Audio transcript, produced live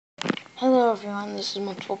Hello everyone, this is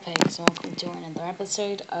Multiple Pigs, and welcome to another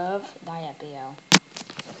episode of Diapio.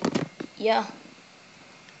 Yeah,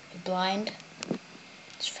 you're blind.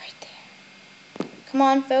 It's right there. Come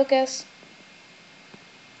on, focus.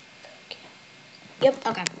 Yep,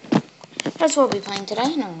 okay. That's what we'll be playing today,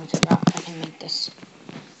 and I'm going to figure out if I can make this.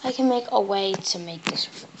 I can make a way to make this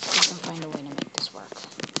work. I can find a way to make this work.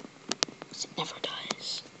 Because it never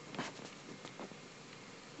does.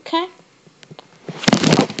 Okay.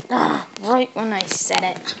 Right when I said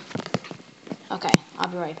it. Okay, I'll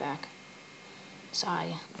be right back.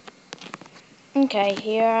 Sorry. Okay,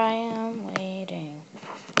 here I am waiting.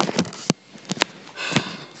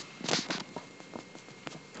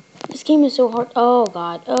 This game is so hard. Oh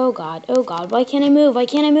god, oh god, oh god. Why can't I move? Why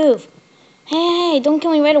can't I move? Hey, don't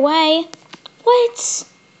kill me right away. What?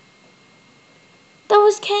 That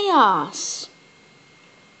was chaos.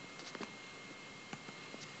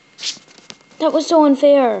 That was so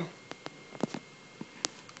unfair.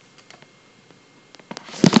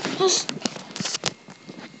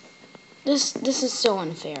 This is so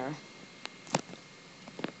unfair.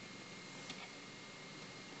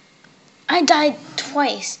 I died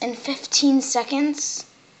twice in 15 seconds.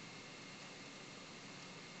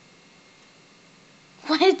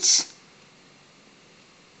 What?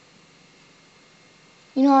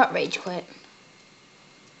 You know what? Rage quit.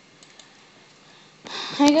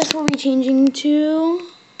 I guess we'll be changing to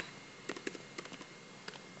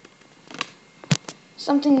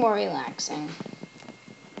something more relaxing.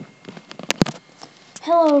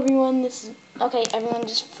 Hello everyone, okay, everyone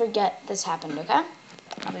just forget this happened, okay?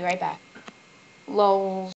 I'll be right back.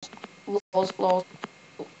 Lols, lols,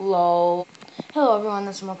 lol. Hello everyone,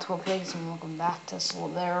 this is Multiple Pigs and welcome back to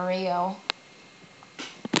Rio.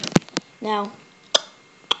 Now,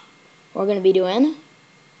 we're going to be doing,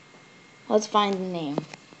 let's find the name.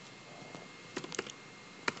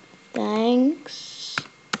 Thanks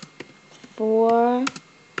for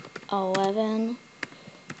 11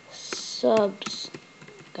 subs,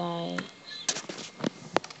 guys.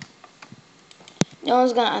 No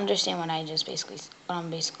one's going to understand what I'm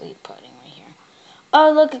basically putting right here.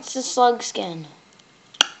 Oh, look, it's the slug skin.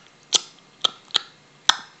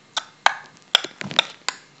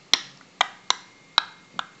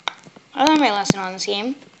 I learned my lesson on this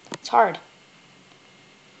game. It's hard.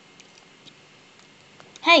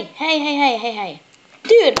 Hey.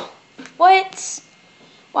 Dude, what?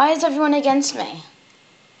 Why is everyone against me?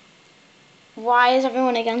 Why is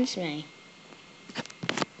everyone against me?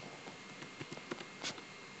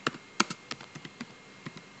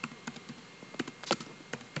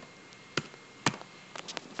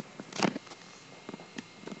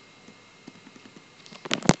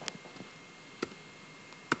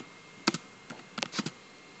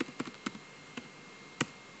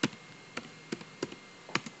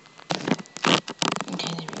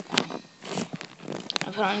 Okay, there we go. I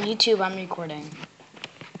put on YouTube, I'm recording.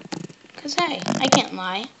 Because, hey, I can't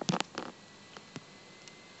lie.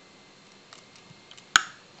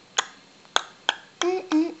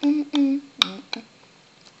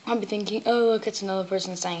 I'll be thinking, oh, look, it's another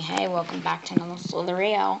person saying, hey, welcome back to another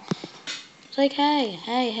Rio. It's like,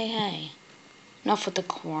 hey. Enough with the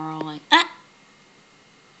quarreling. Ah!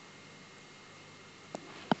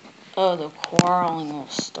 Oh, the quarreling will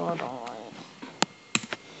start alright.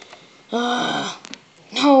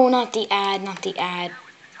 No, not the ad.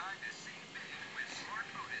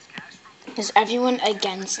 Is everyone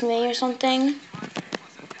against me or something?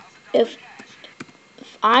 If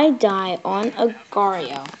I die on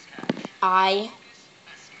Agario,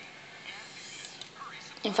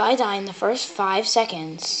 if I die in the first 5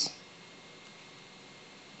 seconds,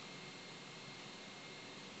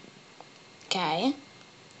 okay,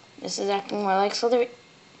 this is acting more like Slytherin.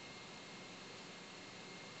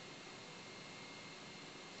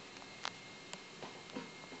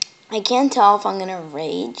 I can't tell if I'm gonna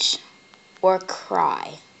rage or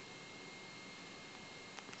cry.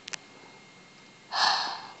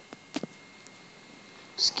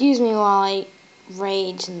 Excuse me while I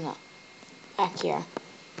rage in the back here.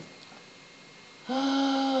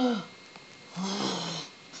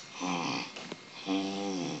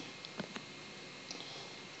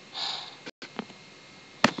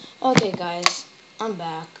 Okay, guys, I'm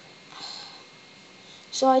back.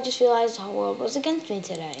 So I just realized the whole world was against me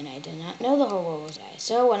today, and I did not know the whole world was against me.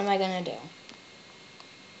 So what am I gonna do?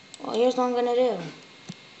 Well, here's what I'm gonna do.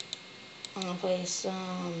 I'm gonna play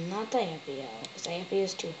some, not Diapio, because Diapio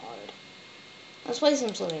is too hard. Let's play some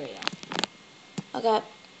Slytherin. Okay.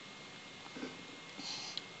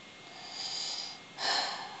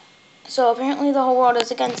 So apparently the whole world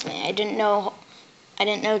is against me. I didn't know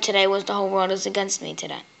today was the whole world is against me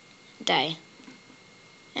today. day.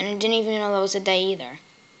 And I didn't even know that was a day either.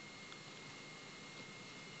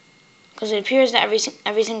 Because it appears that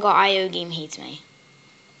every single IO game hates me.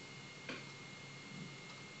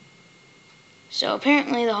 So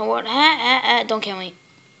apparently the whole world... don't kill me.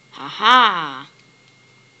 Ha-ha.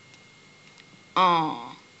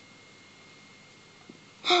 Aww.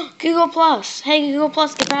 Google Plus. Hey, Google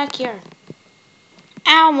Plus, get back here.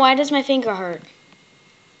 Ow, why does my finger hurt?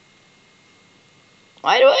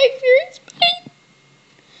 Why do I experience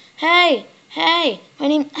pain? Hey, my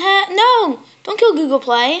name... no! Don't kill Google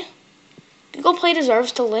Play. Google Play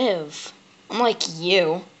deserves to live. Unlike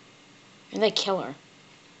you. You're the killer.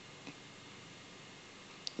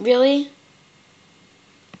 Really?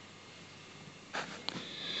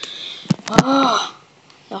 Oh,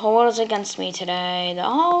 the whole world is against me today. The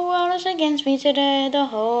whole world is against me today. The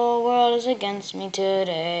whole world is against me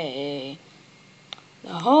today.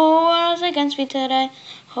 The whole world is against me today.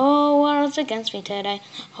 Whole world is against me today.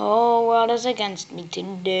 Whole world is against me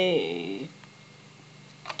today.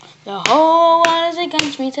 The whole world is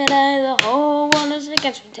against me today. The whole world is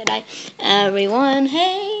against me today. Everyone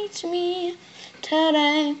hates me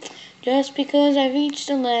today. Just because I reached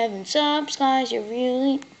 11 subs, guys, you're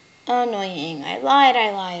really annoying. I lied.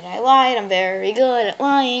 I'm very good at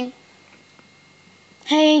lying.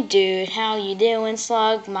 Hey dude, how you doing,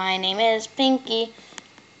 slug? My name is Pinky.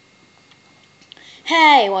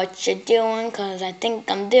 Hey, what you doing? 'Cause I think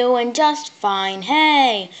I'm doing just fine.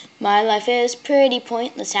 Hey, my life is pretty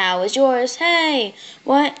pointless. How is yours? Hey,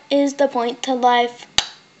 what is the point to life?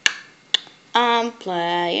 I'm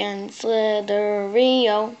playing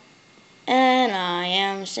Slitherio, and I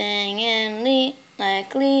am singing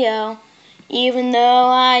like Leo, even though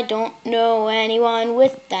I don't know anyone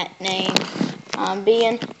with that name. I'm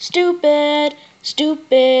being stupid.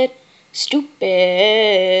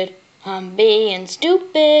 I'm being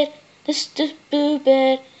stupid.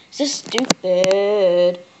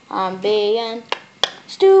 Stupid. I'm being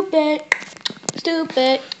stupid.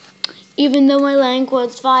 Even though my rank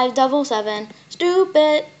was 577.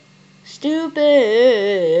 Stupid.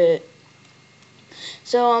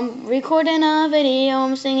 So I'm recording a video.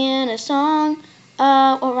 I'm singing a song.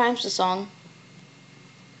 What rhymes with song?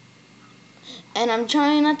 And I'm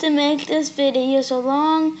trying not to make this video so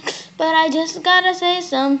long, but I just gotta say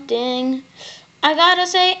something. I gotta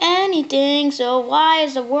say anything. So why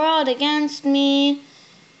is the world against me?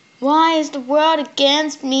 Why is the world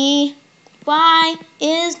against me? Why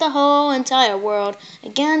is the whole entire world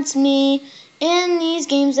against me? In these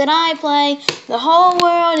games that I play, the whole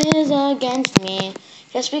world is against me.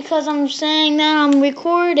 Just because I'm saying that I'm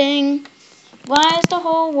recording, why is the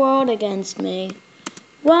whole world against me?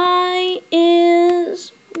 Why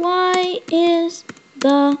is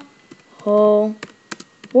the whole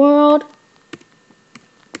world?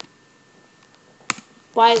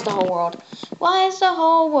 Why is the whole world? Why is the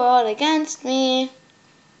whole world against me?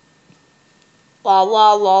 La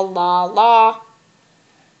la la la la.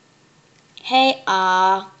 Hey,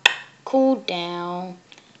 cool down.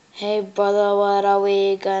 Hey brother, what are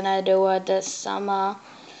we gonna do with this summer?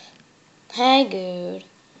 Hey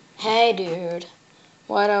dude,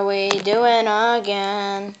 what are we doing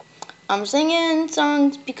again? I'm singing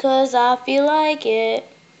songs because I feel like it.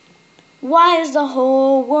 Why is the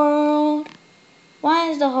whole world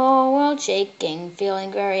shaking,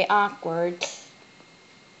 feeling very awkward?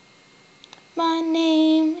 My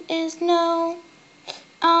name is No.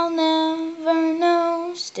 I'll never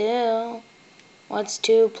know still. What's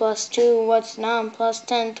 2 plus 2? What's 9 plus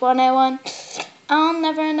 10? 21. I'll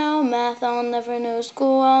never know math. I'll never know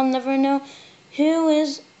school. I'll never know who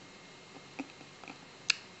is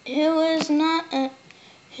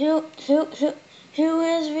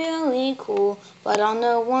really cool. But I'll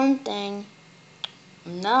know one thing.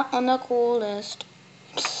 I'm not on the cool list.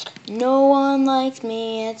 No one likes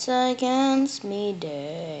me. It's against me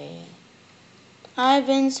day. I've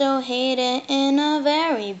been so hated in a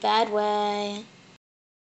very bad way.